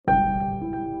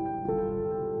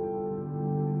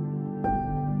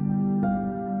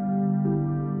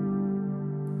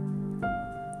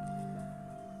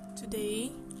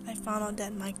found out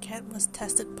that my cat was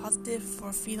tested positive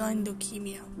for feline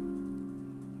leukemia.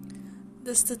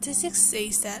 The statistics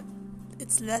says that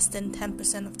it's less than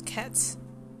 10% of cats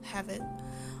have it,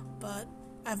 but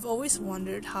I've always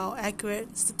wondered how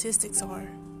accurate statistics are.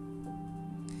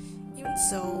 Even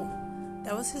so,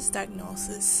 that was his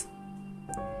diagnosis.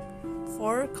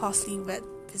 4 costly vet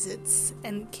visits,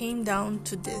 and it came down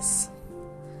to this.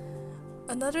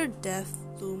 Another death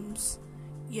looms,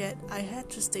 yet I had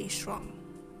to stay strong.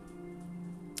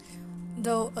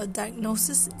 Though a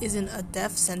diagnosis isn't a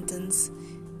death sentence,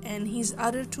 and his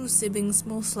other 2 siblings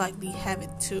most likely have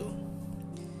it too.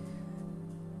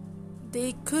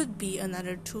 They could be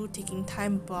another 2 ticking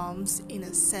time bombs in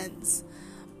a sense,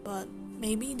 but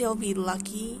maybe they'll be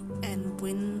lucky and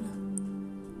win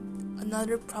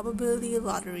another probability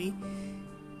lottery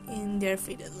in their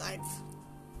fated life.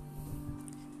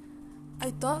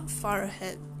 I thought far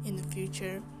ahead in the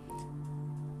future,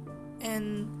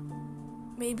 and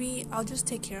maybe I'll just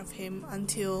take care of him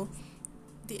until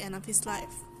the end of his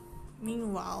life.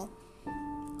 Meanwhile,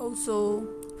 also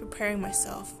preparing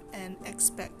myself and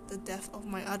expect the death of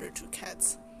my other 2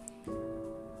 cats.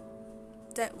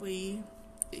 That way,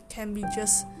 it can be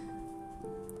just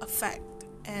a fact,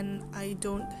 and I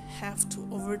don't have to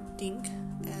overthink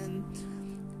and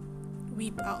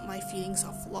weep out my feelings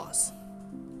of loss,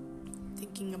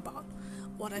 thinking about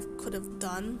what I could have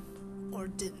done or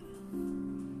didn't.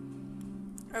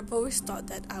 I've always thought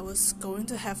that I was going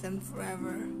to have them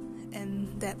forever,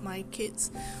 and that my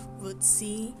kids would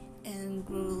see and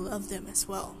grow to love them as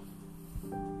well.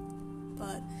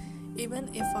 But even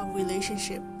if our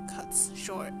relationship cuts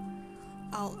short,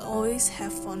 I'll always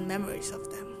have fond memories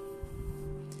of them.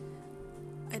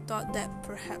 I thought that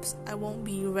perhaps I won't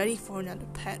be ready for another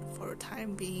pet for the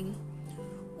time being,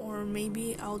 or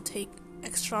maybe I'll take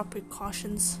extra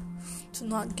precautions to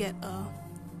not get a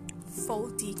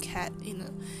faulty cat in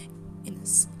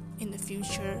the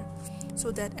future, so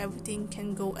that everything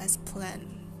can go as planned.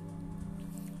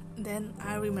 Then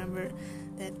I remember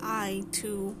that I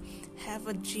too have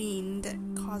a gene that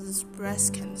causes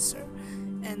breast cancer,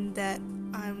 and that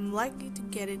I'm likely to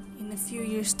get it in a few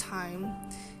years' time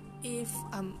if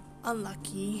I'm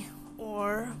unlucky,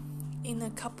 or in a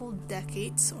couple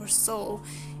decades or so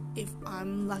if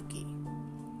I'm lucky.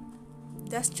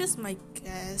 That's just my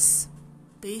guess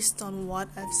based on what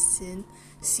I've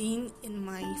seen in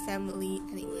my family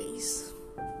anyways.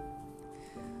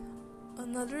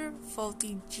 Another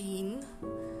faulty gene,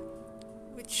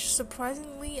 which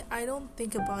surprisingly I don't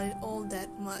think about it all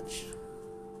that much.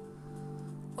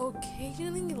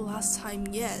 Occasionally last time,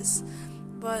 yes,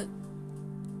 but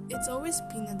it's always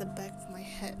been at the back of my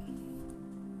head.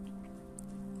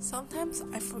 Sometimes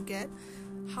I forget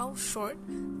how short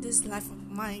this life of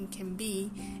mine can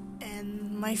be,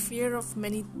 and my fear of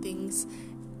many things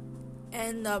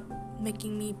end up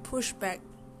making me push back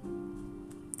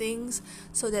things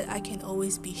so that I can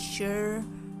always be sure,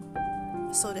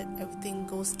 so that everything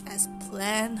goes as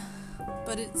planned.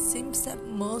 But it seems that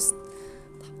most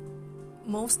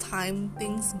time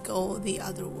things go the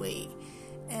other way,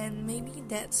 and maybe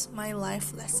that's my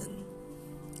life lesson.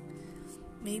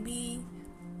 Maybe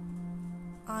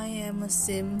I am a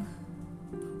sim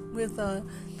with a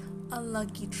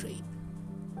unlucky trait.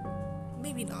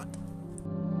 Maybe not.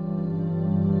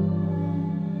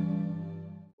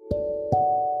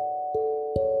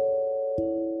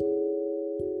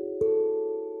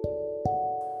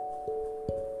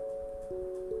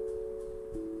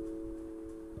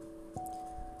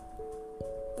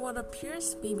 What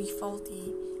appears maybe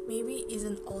faulty maybe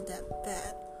isn't all that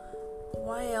bad.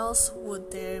 Why else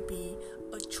would there be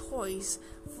a choice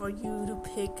for you to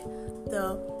pick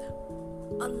the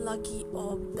unlucky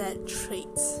or bad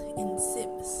traits in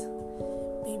Sims?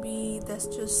 Maybe that's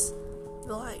just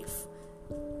life.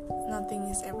 Nothing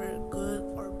is ever good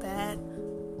or bad,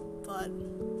 but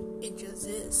it just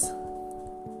is.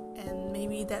 And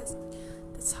maybe that's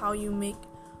how you make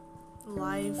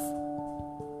life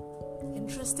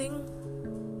interesting.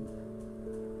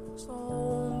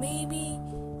 So maybe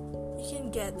you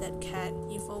can get that cat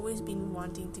you've always been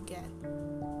wanting to get.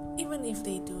 Even if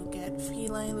they do get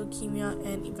feline leukemia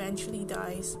and eventually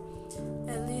dies,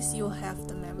 at least you'll have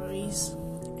the memories,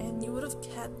 and you would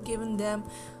have given them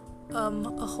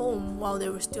a home while they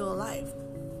were still alive.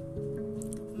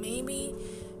 Maybe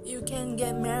you can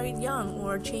get married young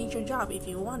or change your job if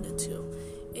you wanted to.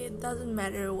 It doesn't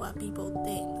matter what people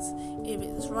think. If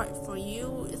it's right for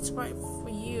you, it's right for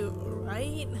you,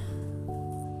 right?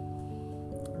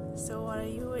 So what are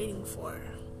you waiting for?